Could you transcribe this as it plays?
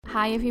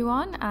Hi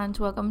everyone and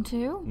welcome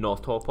to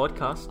North Talk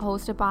Podcast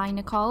hosted by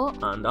Nicole.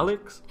 and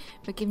Alex.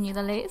 We're giving you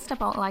the latest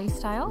about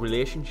lifestyle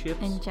Relationships.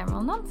 and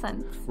general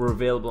nonsense. We're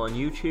available on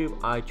YouTube,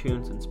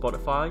 iTunes and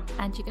Spotify.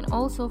 And you can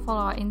also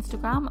follow our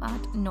Instagram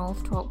at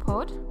North Talk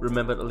Pod.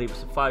 Remember to leave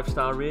us a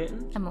 5-star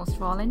rating. And most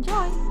of all,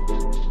 enjoy.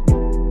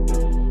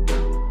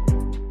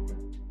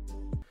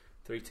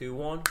 3, 2,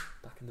 1.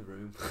 Back in the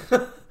room.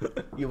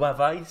 You have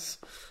ice.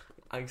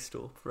 Iced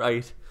up.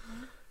 Right.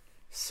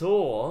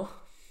 So,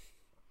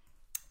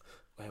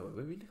 where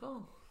were we,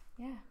 Nicole?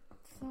 Yeah,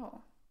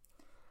 so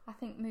I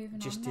think moving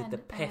Just on did then, the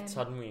pets,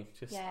 hadn't we?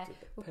 Just yeah, did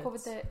the we've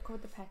pets.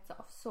 covered the pets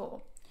off.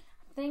 So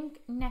I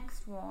think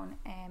next one,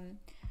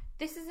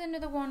 this is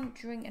another one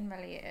drinking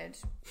related,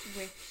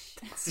 which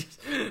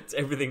It's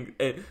everything,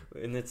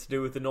 and it's to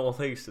do with the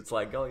northeast. It's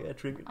like, oh yeah,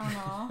 drinking. I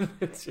know.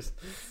 It's just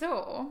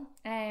So,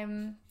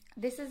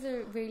 this is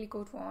a really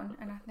good one,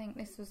 and I think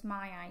this was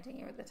my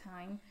idea at the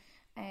time.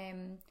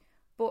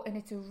 And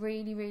it's a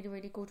really, really,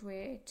 really good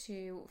way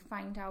to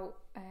find out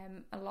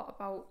a lot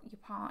about your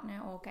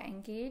partner or get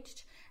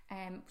engaged.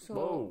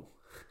 whoa.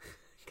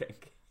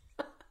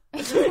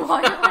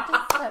 Why did I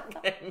just say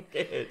that? Get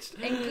engaged.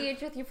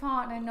 Engage with your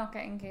partner, not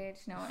get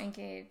engaged. No,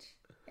 engage.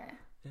 Yeah.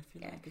 If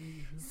you Yeah. like it.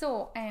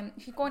 So,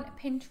 if you go into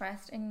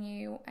Pinterest and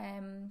you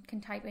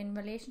can type in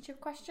relationship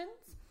questions,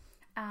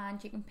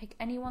 and you can pick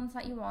any ones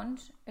that you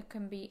want. It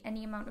can be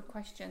any amount of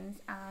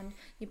questions, and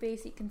you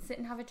basically can sit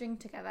and have a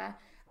drink together,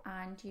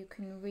 and you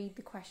can read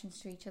the questions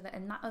to each other,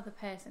 and that other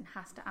person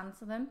has to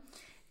answer them.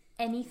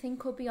 Anything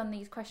could be on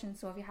these questions.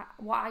 So if you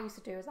what I used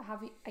to do is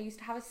I used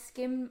to have a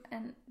skim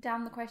and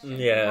down the questions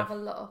and have a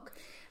look,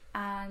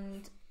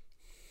 and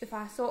if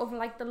I sort of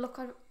like the look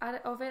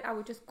of it, I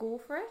would just go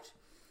for it.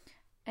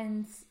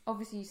 And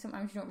obviously,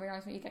 sometimes you don't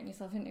realise what you're getting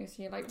yourself into,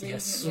 so you're like, reading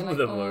it, some you're of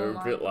like, them oh are a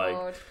my bit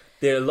God.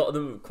 like a lot of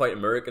them were quite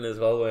American as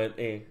well, weren't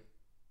they?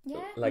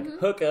 Yeah, Like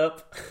hook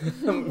up.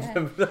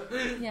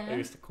 Yeah. I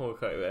used to call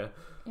quite there.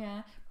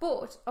 Yeah,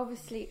 but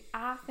obviously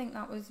I think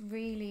that was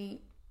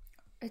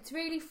it's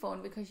really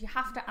fun because you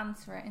have to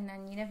answer it, and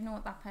then you never know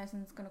what that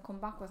person's going to come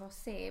back with or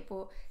say,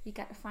 but you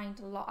get to find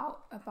a lot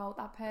out about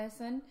that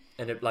person.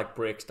 And it like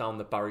breaks down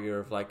the barrier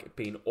of like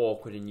being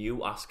awkward and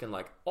you asking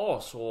like, oh,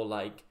 so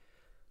like,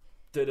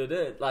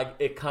 da-da-da. Like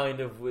it kind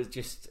of was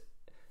just,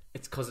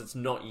 it's because it's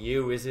not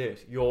you, is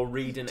it? You're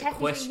reading a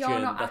question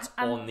that's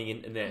on the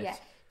internet. Yeah,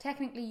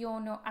 technically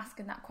you're not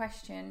asking that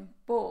question,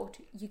 but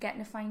you're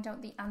getting to find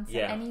out the answer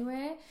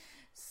anyway.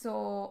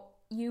 So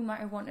you might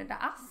have wanted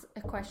to ask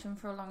a question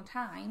for a long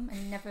time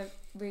and never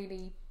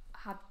really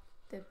had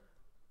the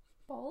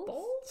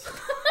balls?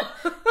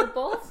 The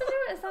balls to do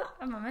it? Is that,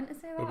 am I meant to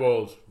say that? The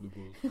balls.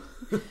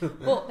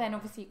 But then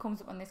obviously it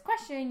comes up on this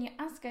question, you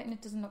ask it and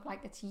it doesn't look like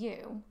it's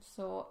you.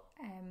 So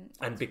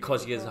and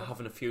because you're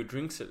having a few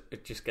drinks,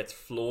 it just gets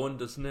flowing,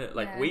 doesn't it?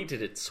 Like we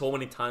did it so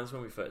many times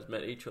when we first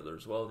met each other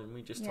as well, didn't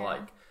we? Just to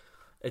like,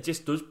 it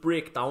just does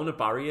break down a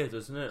barrier,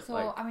 doesn't it? So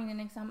like, I mean, an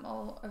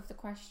example of the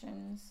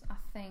questions, I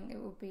think it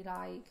would be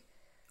like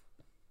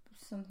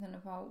something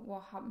about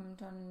what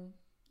happened on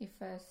your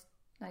first,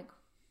 like,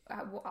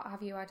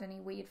 have you had any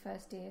weird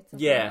first dates? Or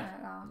something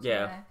like that?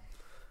 Yeah.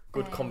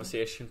 Good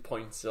conversation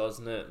points,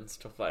 wasn't it, and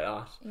stuff like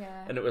that.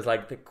 Yeah. And it was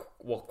like,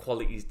 what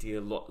qualities do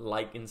you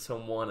like in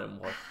someone, and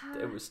what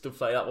it was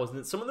stuff like that, wasn't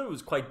it? Some of them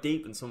was quite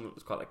deep, and some of it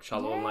was quite like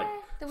shallow and like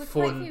there was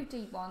fun. quite a few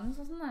deep ones,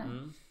 wasn't there?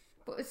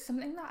 But it's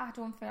something that I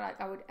don't feel like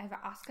I would ever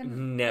ask.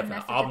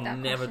 Never. I've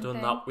never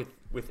done that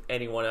with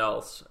anyone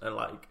else, and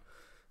like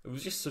it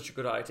was just such a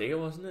good idea,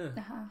 wasn't it?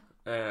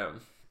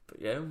 But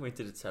yeah, we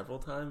did it several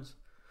times.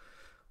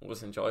 It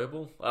was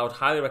enjoyable. I would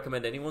highly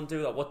recommend anyone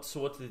do that.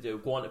 So what do they do?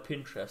 Go on to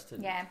Pinterest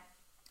and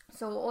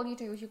So all you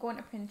do is you go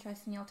into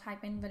Pinterest and you'll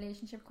type in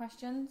relationship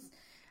questions,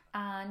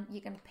 and you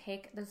can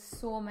pick. There's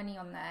so many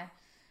on there,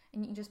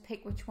 and you can just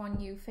pick which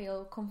one you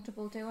feel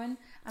comfortable doing.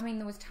 I mean,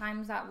 there was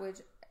times that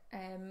would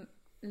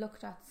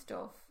looked at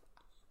stuff.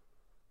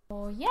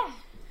 Or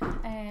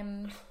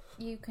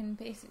you can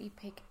basically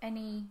pick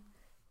any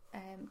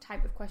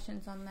type of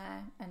questions on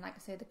there, and like I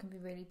say, there can be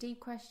really deep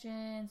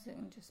questions. It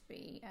can just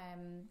be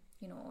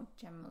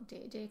general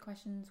day-to-day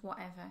questions,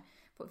 whatever.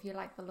 But if you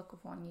like the look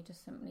of one, you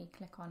just simply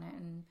click on it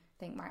and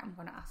think, right, I'm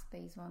going to ask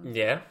these ones.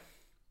 Yeah.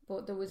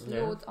 But there was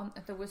loads on.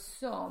 There was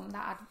some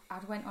that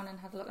I'd went on and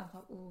had a look, and I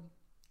thought, oh,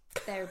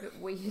 they're a bit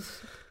weird.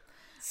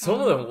 Some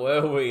of them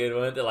were weird,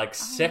 weren't they? Like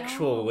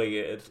sexual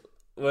weird,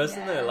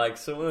 wasn't it? Like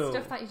some of them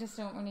stuff that you just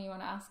don't really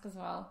want to ask as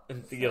well.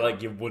 And you're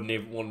like, you wouldn't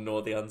even want to know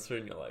the answer,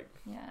 and you're like,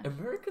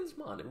 Americans,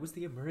 man, it was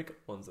the American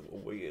ones that were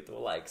weird. They were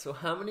like, so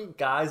how many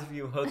guys have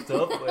you hooked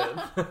up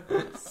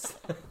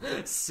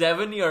with?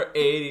 70 or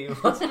 80,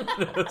 wasn't it?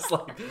 It was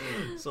like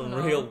some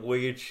real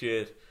weird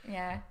shit.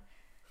 Yeah.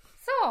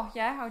 So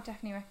I would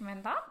definitely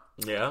recommend that.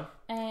 Yeah.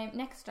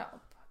 Next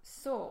up,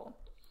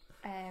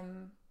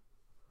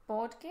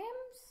 board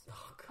games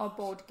or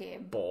board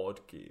game. Board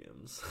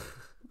games.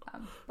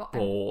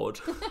 Bored.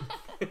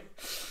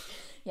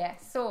 Yeah.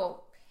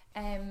 So,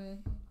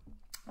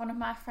 one of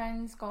my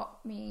friends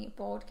got me a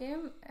board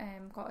game.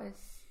 Got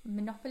us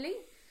Monopoly,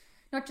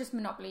 not just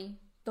Monopoly,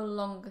 the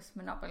longest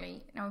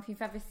Monopoly. Now, if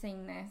you've ever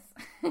seen this,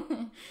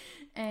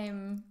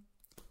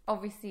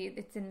 obviously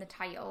it's in the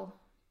title.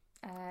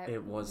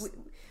 It was.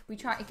 We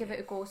tried to give it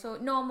a go. So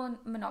normal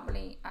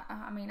Monopoly.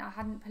 I mean, I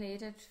hadn't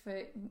played it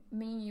for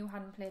me. You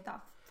hadn't played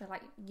that for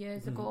like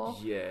years ago.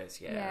 Yes,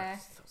 yeah.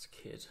 I was a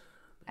kid.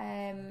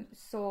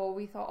 So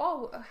we thought,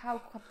 oh, how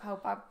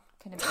bad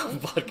can it be?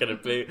 How bad can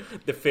it be?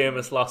 The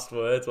famous last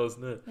words,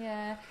 wasn't it?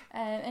 Yeah.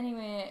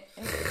 Anyway,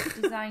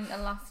 it's designed to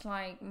last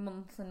like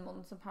months and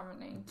months,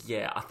 apparently.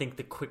 Yeah, I think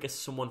the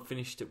quickest someone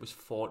finished it was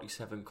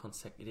 47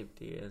 consecutive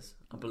days,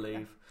 I believe.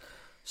 Yeah.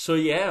 So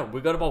yeah,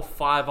 we got about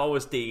 5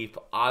 hours deep.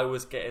 I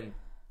was getting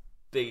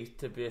beat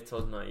to bits,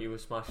 wasn't I? You were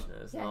smashing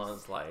it, and I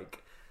was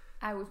like...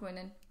 I was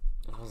winning.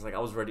 I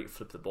was ready to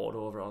flip the board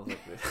over. I was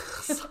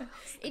like...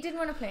 He didn't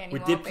want to play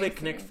anymore. We did play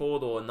Connect 4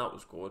 though, and that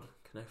was good.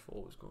 Connect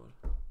 4 was good.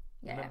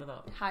 Yeah, remember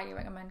that? Highly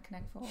recommend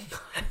Connect 4.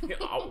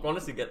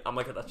 I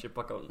might get that shit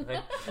back out.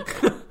 Hey?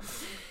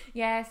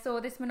 Yeah, so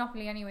this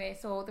Monopoly anyway,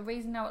 so the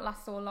reason now it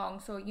lasts so long,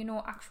 so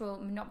actual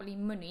Monopoly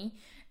money,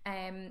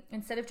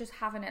 instead of just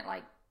having it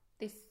like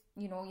this,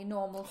 your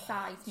normal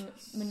size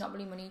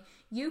Monopoly money,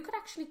 you could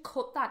actually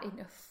cut that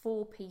into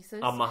 4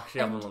 pieces. I'm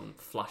actually having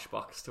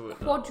flashbacks to it.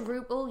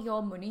 Quadruple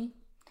your money.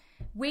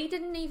 We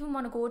didn't even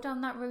want to go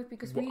down that route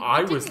because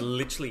I was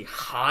literally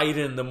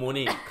hiding the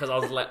money because I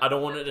was like, I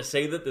don't want it to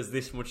say that there's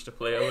this much to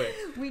play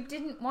with. We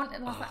didn't want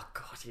it like that. Oh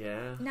God,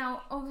 yeah.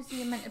 Now, obviously,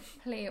 you're meant to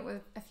play it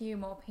with a few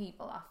more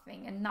people, I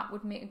think, and that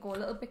would make it go a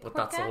little bit quicker.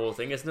 But that's the whole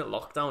thing, isn't it?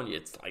 Lockdown,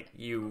 it's like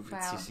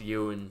it's just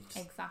you and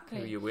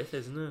who you're with,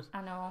 isn't it?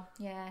 I know,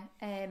 yeah.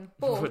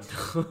 But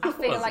I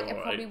feel like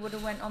it probably would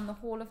have went on the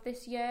whole of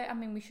this year. I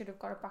mean, we should have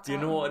got it back. Do you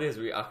know what it is?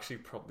 We actually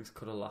probably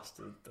could have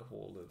lasted the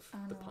whole of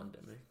the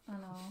pandemic. I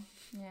know.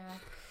 Yeah.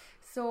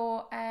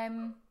 So, I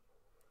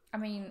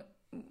mean,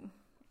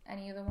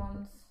 any other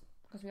ones?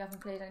 Because we haven't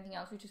played anything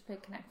else. We just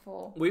played Connect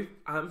 4.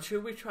 I'm sure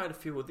we tried a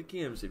few other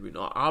games, did we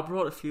not? I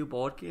brought a few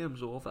board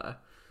games over,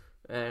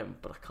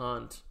 but I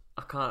can't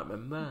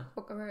remember.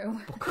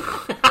 Buckaroo.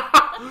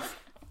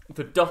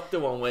 The doctor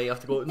one where you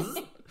have to go.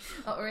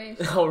 Outrage.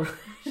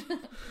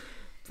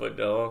 But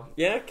no,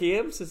 yeah,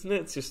 games, isn't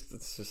it?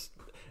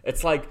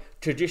 It's like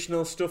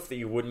traditional stuff that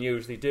you wouldn't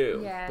usually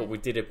do, but we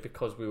did it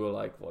because we were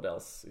like, what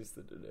else is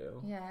there to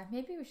do? Yeah,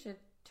 maybe we should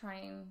try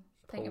and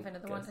think of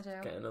another one to do.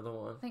 Get another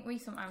one. I think we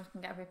sometimes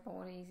can get a bit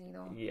bored easy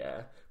though.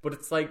 Yeah, but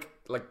it's like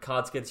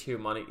Cards Against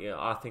Humanity.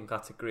 I think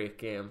that's a great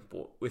game,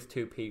 but with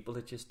 2 people,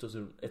 it just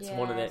doesn't. It's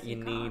one of that you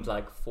need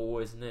like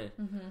 4, isn't it?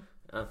 Mm-hmm.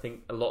 And I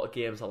think a lot of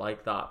games are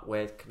like that,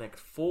 where Connect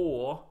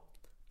 4,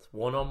 it's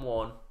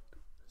 1-on-1.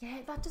 Yeah,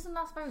 that doesn't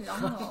last very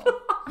long though.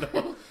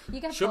 No.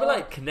 You get should be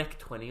like Connect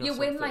 20 or you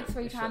something. win like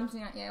 3 times and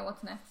you're like, yeah,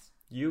 what's next?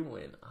 You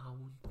win. I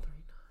won 3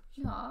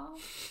 times.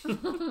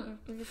 No.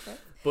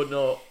 But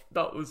no,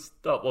 that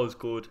was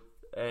good.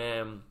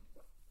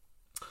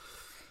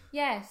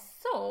 Yeah,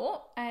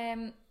 so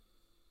I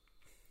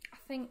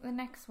think the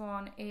next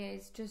one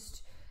is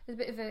just a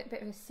bit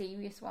of a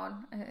serious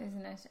one,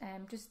 isn't it?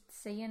 Just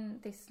seeing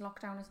this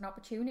lockdown as an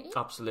opportunity.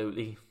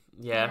 Absolutely.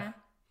 Yeah.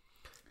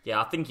 Yeah,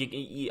 I think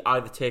you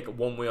either take it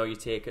one way or you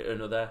take it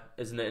another,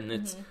 isn't it? And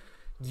it's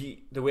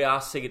the way I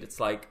see it, it's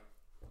like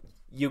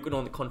you can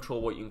only control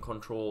what you can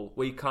control.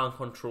 We can't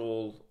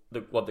control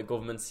what the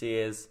government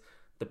says,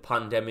 the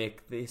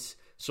pandemic, this.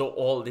 So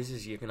all this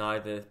is, you can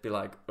either be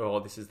like, oh,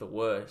 this is the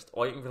worst,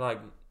 or you can be like,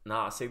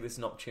 nah, I see this as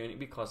an opportunity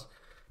because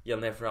you'll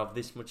never have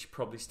this much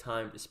probably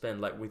time to spend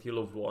like with your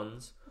loved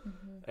ones.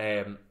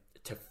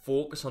 To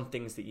focus on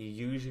things that you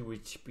usually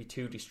would be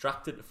too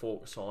distracted to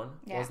focus on,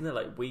 wasn't it?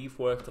 Like, we've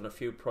worked on a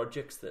few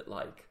projects that,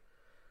 like,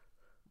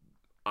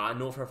 I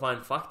know for a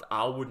fine fact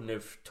I wouldn't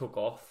have took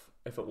off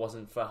if it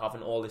wasn't for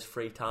having all this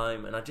free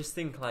time. And I just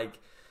think, like,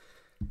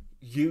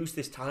 use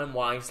this time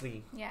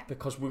wisely,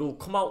 because we'll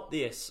come out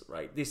this,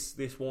 right? This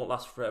won't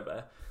last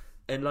forever.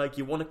 And, like,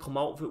 you want to come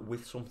out of it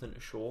with something to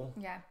show.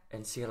 Yeah.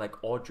 And say, like,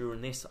 oh,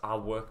 during this, I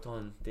worked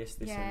on this,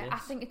 and this. Yeah, I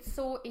think it's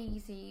so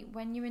easy.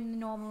 When you're in the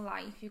normal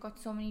life, you've got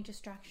so many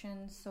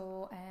distractions,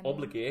 so...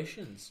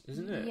 obligations,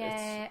 isn't it?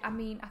 Yeah, I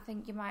mean, I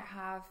think you might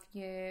have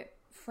your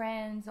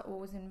friends are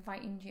always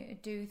inviting you to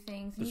do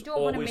things, and you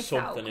don't want to miss out.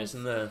 There's always something,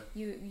 isn't there?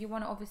 You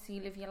want to obviously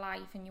live your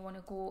life, and you want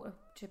to go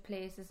to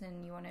places,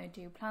 and you want to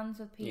do plans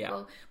with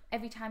people. Yeah.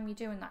 Every time you're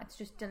doing that, it's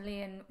just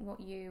delaying what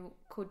you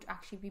could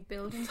actually be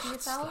building for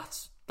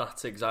yourself.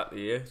 That's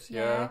exactly it.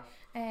 Yeah.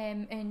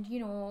 And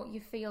you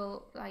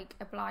feel like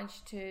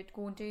obliged to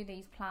go and do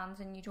these plans,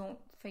 and you don't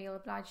feel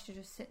obliged to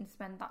just sit and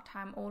spend that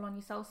time all on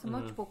yourself so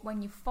much. But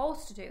when you're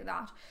forced to do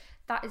that,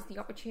 that is the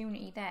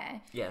opportunity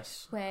there.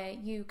 Yes. Where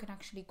you can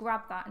actually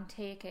grab that and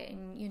take it,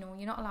 and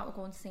you're not allowed to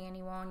go and see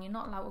anyone, you're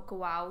not allowed to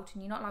go out,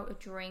 and you're not allowed to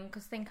drink,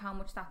 because think how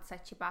much that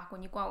sets you back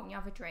when you go out and you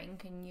have a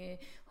drink and you're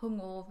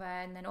hungover,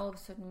 and then all of a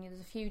sudden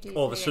there's a few days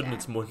all of a sudden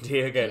it's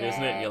Monday again,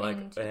 isn't it? You're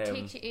like, it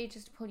takes you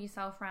ages to pull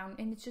yourself around,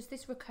 and it's just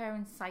this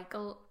recurring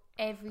cycle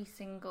every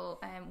single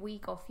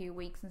week or few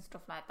weeks and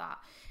stuff like that.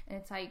 And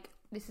it's like,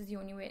 this is the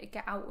only way to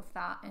get out of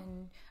that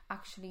and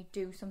actually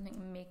do something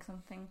and make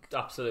something.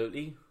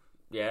 Absolutely.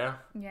 Yeah.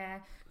 Yeah,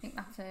 I think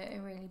that's a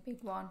really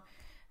big one.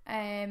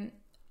 I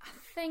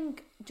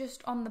think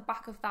just on the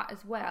back of that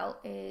as well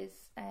is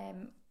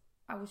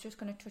I was just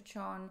going to touch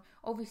on,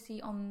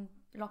 obviously on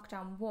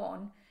lockdown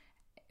 1,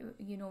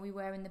 you know, we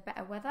were in the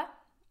better weather.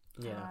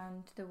 Yeah.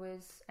 And there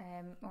was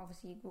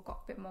obviously we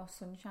got a bit more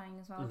sunshine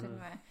as well, didn't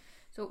we?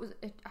 So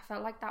I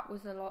felt like that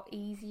was a lot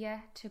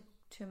easier to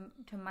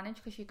manage,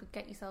 because you could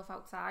get yourself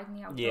outside in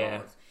the outdoors.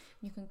 Yeah.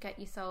 You can get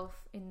yourself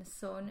in the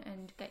sun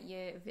and get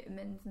your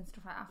vitamins and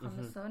stuff like that from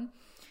the sun.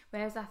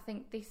 Whereas I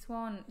think this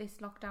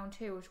lockdown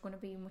 2 is going to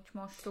be much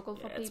more struggle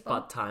for people. It's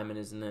bad timing,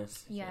 isn't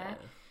it? Yeah.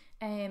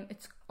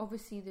 It's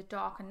obviously the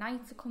darker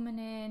nights are coming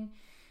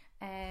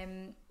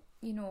in.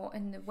 You know,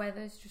 and the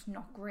weather's just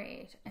not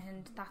great,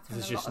 and that's when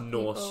there's just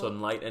no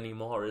sunlight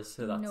anymore, is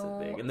there? That's the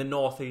thing. In the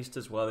northeast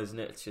as well, isn't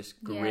it? It's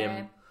just grim.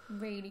 Yeah,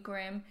 really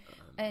grim.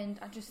 And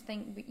I just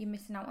think that you're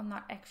missing out on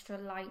that extra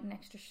light and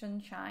extra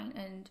sunshine,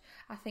 and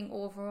I think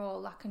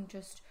overall that can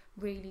just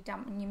really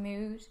dampen your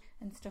mood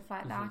and stuff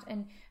like that.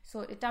 And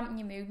so to dampen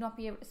your mood, not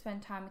be able to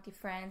spend time with your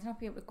friends, not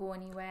be able to go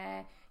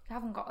anywhere, you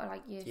haven't got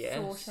like your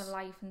social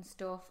life and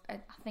stuff, I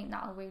think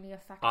that'll really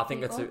affect I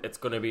think people. it's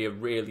going to be a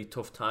really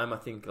tough time. I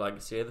think, like I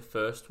say, the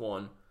first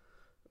one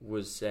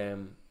was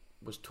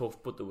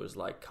tough, but there was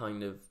like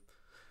kind of,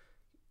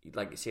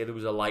 like you say, there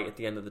was a light at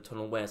the end of the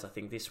tunnel. Whereas I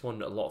think this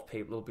one, a lot of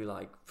people will be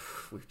like,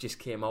 we've just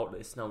came out of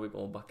this, now we're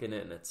going back in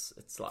it, and it's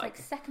like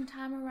second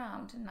time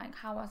around, and like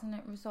how hasn't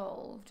it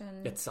resolved?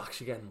 And it's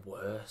actually getting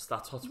worse.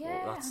 That's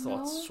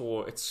what's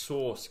so it's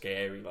so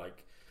scary.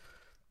 Like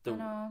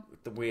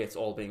the way it's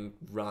all being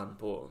ran,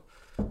 but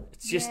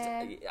it's just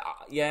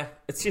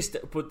it's just.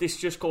 But this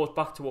just goes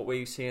back to what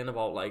we were saying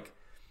about like.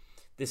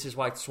 This is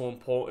why it's so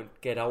important.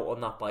 Get out on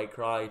that bike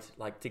ride,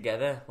 like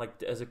together,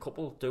 like as a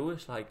couple, do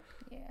it. Like,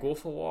 go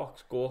for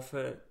walks,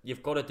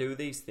 you've got to do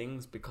these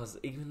things, because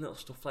even little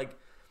stuff like,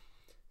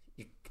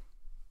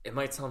 it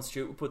might sound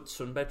stupid, but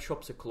sunbed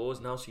shops are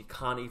closed now, so you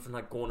can't even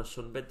like go on a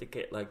sunbed to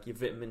get like your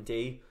vitamin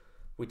D,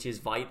 which is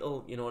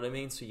vital. You know what I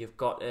mean? So you've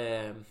got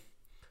to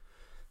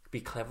be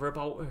clever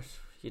about it.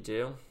 You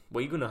do.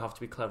 We're gonna have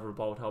to be clever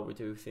about how we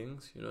do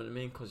things. You know what I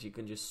mean? Because you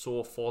can just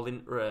so fall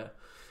into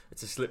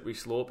it's a slippery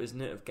slope,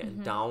 isn't it, of getting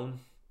down.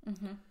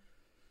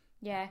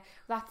 Yeah,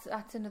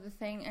 that's another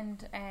thing.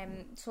 And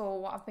so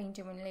what I've been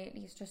doing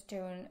lately is just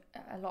doing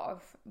a lot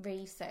of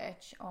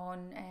research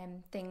on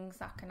things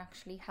that can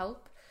actually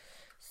help.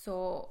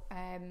 So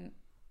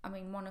I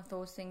mean, one of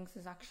those things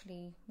is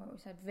actually what we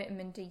said,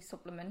 vitamin D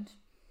supplement.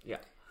 Yeah.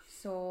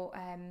 So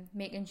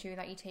making sure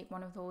that you take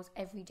one of those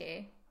every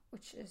day,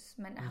 which is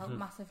meant to help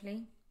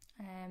massively.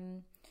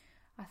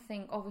 I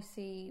think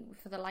obviously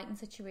for the lighting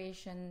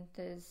situation,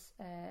 there's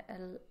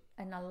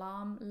an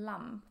alarm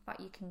lamp that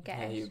you can get.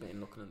 Yeah, you've been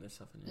looking at this,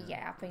 haven't you?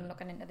 Yeah, I've been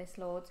looking into this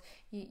loads.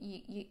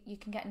 You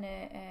can get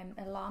an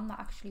alarm that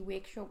actually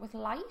wakes you up with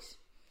light.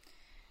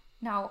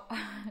 Now,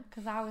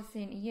 because I was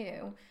saying to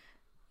you,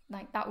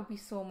 like that would be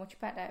so much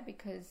better,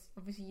 because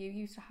obviously you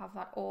used to have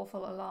that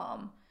awful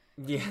alarm.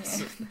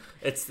 Yes,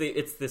 it's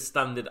the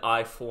standard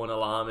iPhone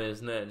alarm,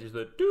 isn't it? Just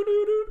like doo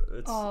doo doo.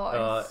 It's so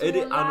loud, I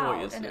know what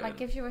you're saying. And it like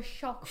gives you a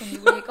shock when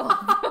you wake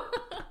up.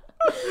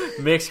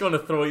 Makes you want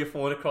to throw your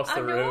phone across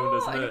the room,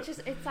 doesn't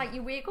it? It's like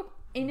you wake up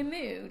in a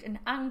mood and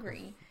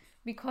angry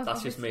because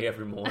that's just me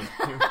every morning.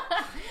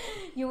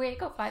 You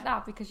wake up like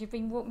that because you've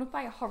been woken up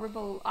by a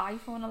horrible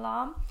iPhone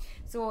alarm.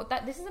 So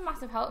this is a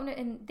massive help,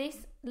 and this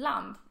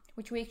lamp,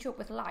 which wakes you up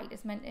with light,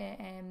 is meant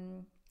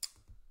to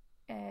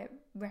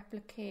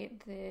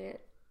replicate the.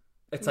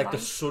 It's light. Like the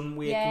sun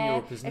waking you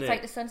up, isn't it? It's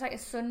like the sun's like a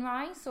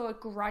sunrise, so it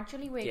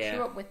gradually wakes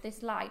you up with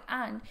this light,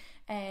 and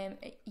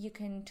you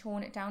can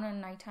tone it down at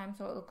night time,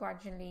 so it'll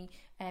gradually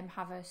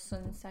have a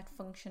sunset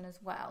function as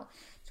well,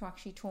 to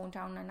actually tone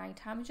down at night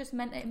time. It's just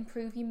meant to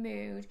improve your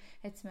mood.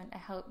 It's meant to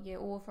help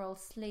your overall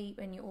sleep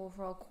and your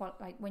overall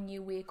like when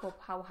you wake up,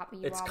 how happy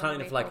you are. It's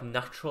kind of like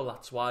natural.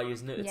 That's why,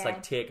 isn't it? It's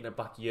like taking it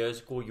back years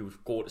ago. You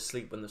would go to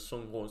sleep when the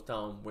sun goes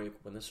down, wake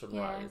up when the sun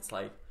rises. It's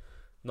like.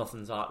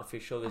 Nothing's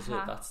artificial, is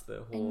it? That's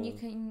the whole. And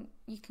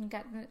you can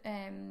get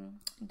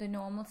the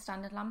normal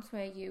standard lamps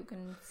where you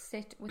can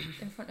sit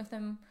in front of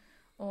them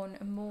on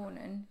a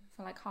morning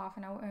for like half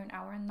an hour or an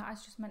hour, and that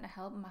is just meant to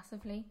help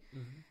massively.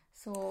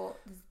 So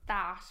there's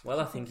that. Well,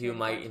 I think you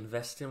might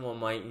invest in one,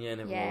 mightn't you?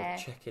 And we'll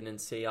check in and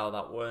see how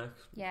that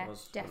works. Yeah,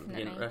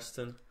 definitely.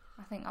 Interesting.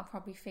 I think I'll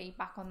probably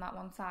feedback on that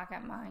once I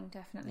get mine,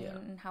 definitely,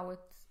 and how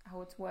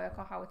it's worked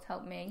or how it's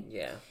helped me.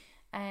 Yeah.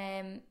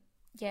 And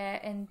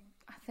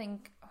I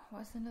think,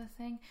 what's another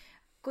thing?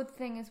 Good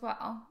thing as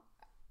well,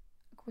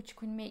 which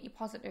can make you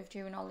positive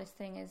during all this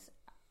thing, is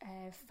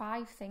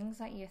 5 things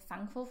that you're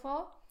thankful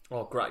for.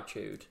 Oh,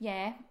 gratitude.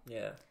 Yeah.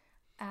 Yeah.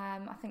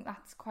 I think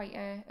that's quite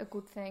a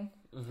good thing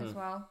as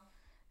well.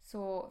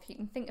 So if you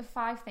can think of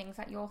 5 things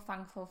that you're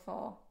thankful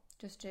for,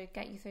 just to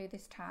get you through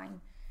this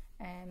time,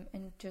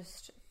 and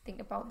just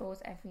think about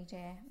those every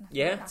day.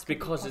 Yeah, it's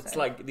because it's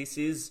like, this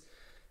is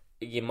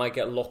you might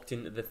get locked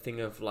into the thing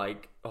of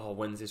like, oh,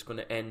 when's this going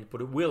to end?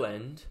 But it will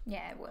end.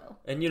 Yeah, it will.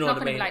 And you know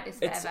what I mean? Like this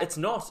it's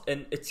not,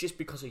 and it's just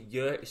because a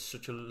year is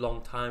such a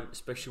long time,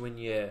 especially when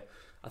you're.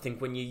 I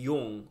think when you're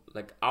young,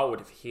 like I would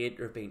have hated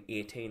to have been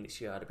 18 this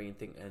year. I'd have been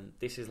thinking,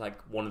 this is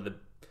like one of the,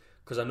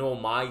 because I know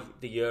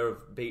the year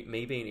of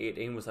me being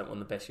 18 was like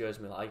one of the best years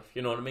of my life.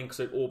 You know what I mean?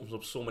 Because it opens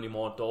up so many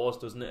more doors,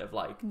 doesn't it? Of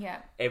like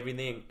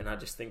everything, and I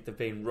just think they've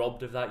been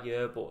robbed of that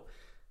year. But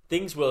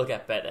things will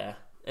get better,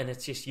 and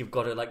it's just you've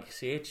got to, like you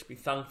say, just be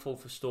thankful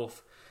for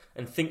stuff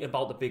and think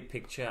about the big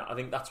picture. I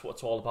think that's what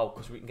it's all about,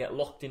 because we can get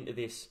locked into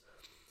this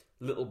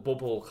little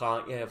bubble,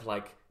 can't you? Of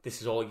like, this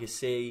is all you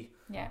see.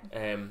 Yeah.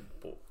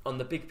 But on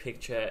the big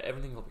picture,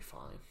 everything will be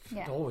fine.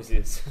 Yeah. It always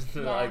is.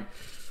 Yeah. Like,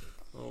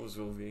 always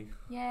will be.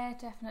 Yeah,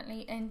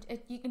 definitely. And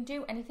you can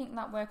do anything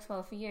that works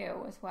well for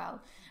you as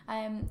well.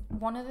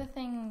 One of the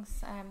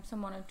things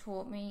someone had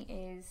taught me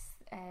is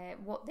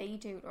what they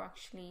do to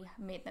actually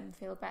make them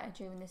feel better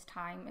during this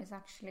time is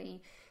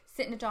actually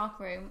sit in a dark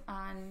room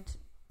and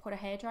put a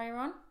hairdryer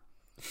on.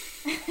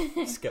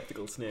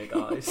 Skeptical snake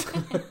eyes.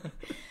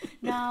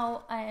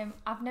 Now,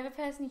 I've never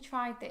personally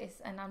tried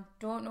this, and I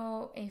don't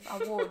know if I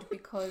would,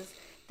 because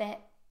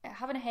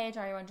having a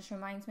hairdryer on just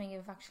reminds me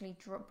of actually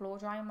blow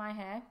drying my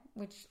hair,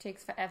 which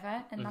takes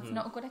forever, and that's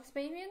not a good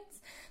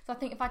experience. So I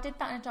think if I did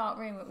that in a dark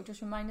room, it would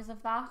just remind us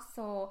of that.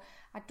 So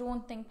I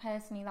don't think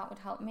personally that would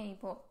help me,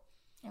 but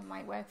it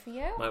might work for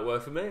you. Might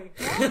work for me.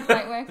 Yeah, it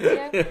might work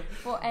for you.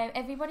 But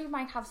everybody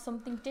might have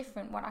something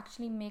different what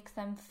actually makes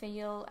them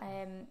feel,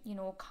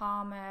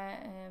 calmer,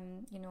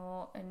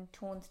 and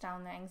tones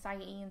down their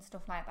anxiety and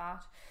stuff like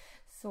that.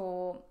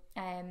 So,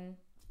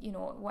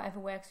 whatever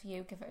works for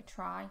you, give it a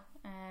try.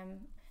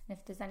 And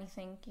if there's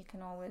anything, you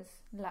can always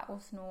let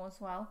us know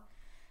as well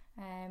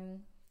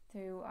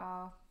through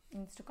our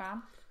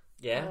Instagram.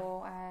 Yeah.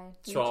 Or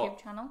YouTube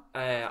channel.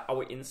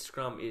 Our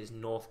Instagram is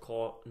North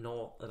Talk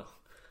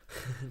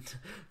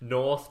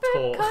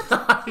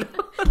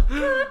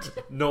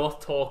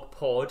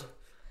Pod.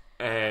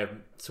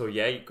 So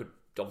yeah, you could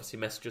obviously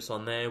message us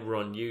on there. We're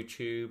on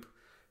YouTube.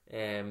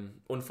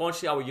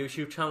 Unfortunately, our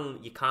YouTube channel,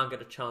 you can't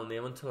get a channel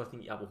name until I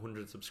think you have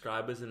 100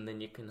 subscribers, and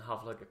then you can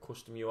have like a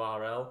custom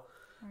URL.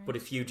 Right. But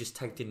if you just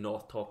typed in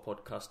North Talk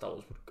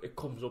Podcast, it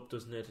comes up,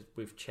 doesn't it?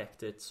 We've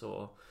checked it,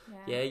 so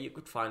yeah, you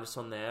could find us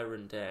on there,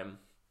 and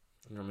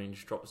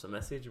just drop us a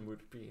message, and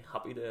we'd be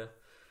happy to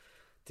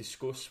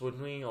discuss,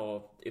 wouldn't we,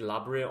 or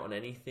elaborate on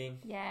anything.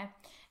 Yeah.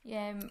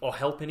 Or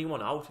help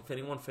anyone out. If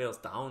anyone feels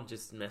down,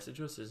 just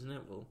message us, isn't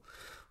it? We'll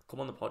come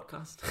on the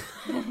podcast.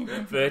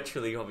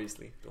 Virtually,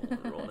 obviously. Don't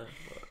want to run it.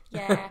 But.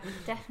 Yeah,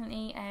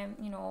 definitely.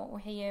 We're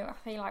here. I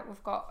feel like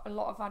we've got a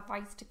lot of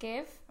advice to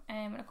give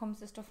when it comes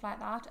to stuff like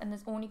that, and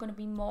there's only going to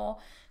be more.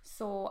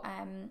 So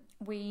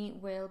we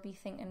will be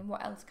thinking,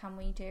 what else can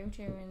we do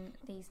during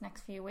these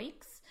next few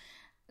weeks?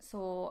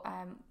 So,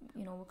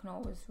 we can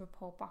always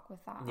report back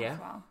with that as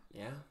well.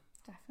 Yeah.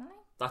 Definitely.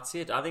 That's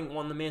it. I think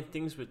one of the main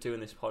things we're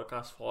doing this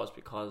podcast for is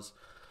because,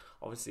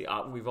 obviously,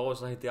 we've always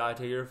liked the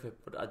idea of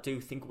it, but I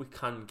do think we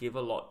can give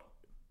a lot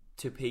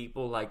to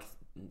people, like,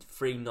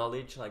 free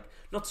knowledge. Like,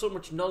 not so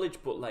much knowledge,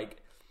 but,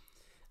 like,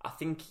 I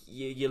think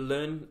you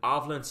learn...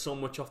 I've learned so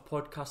much off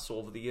podcasts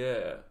over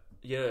the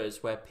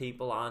years where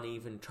people aren't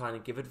even trying to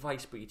give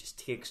advice, but you just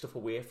take stuff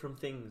away from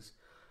things.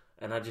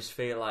 And I just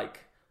feel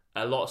like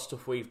a lot of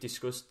stuff we've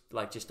discussed,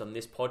 like just on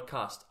this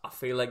podcast, I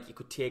feel like you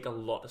could take a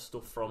lot of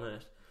stuff from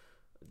it,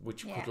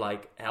 which could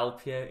like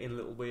help you in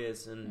little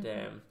ways, and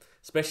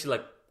especially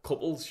like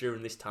couples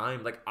during this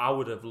time. Like I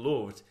would have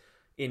loved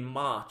in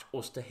March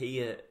us to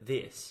hear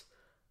this,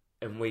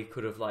 and we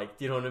could have like,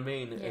 you know what I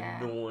mean,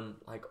 and known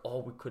like,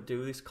 oh, we could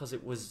do this, because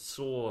it was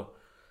so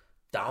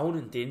down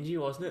and dingy,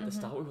 wasn't it? At the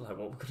start, we were like,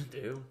 what are we gonna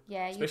do?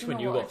 Yeah, especially when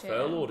you got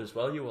furloughed as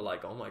well. You were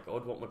like, oh my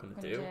god, what am I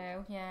gonna do?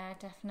 Yeah,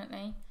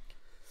 definitely.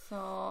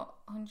 So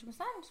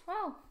 100%.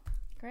 Well,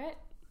 great.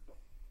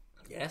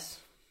 Yes,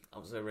 that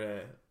was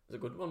a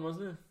good one,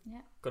 wasn't it?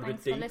 Yeah. Got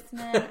thanks a bit for deep.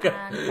 listening,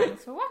 and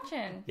thanks for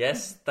watching.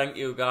 Yes, thank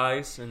you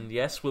guys, and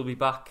yes, we'll be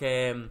back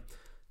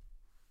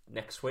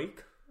next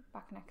week.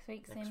 Back next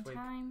week, same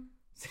time.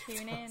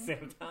 Tune in.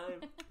 Same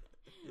time.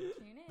 Tune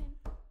in.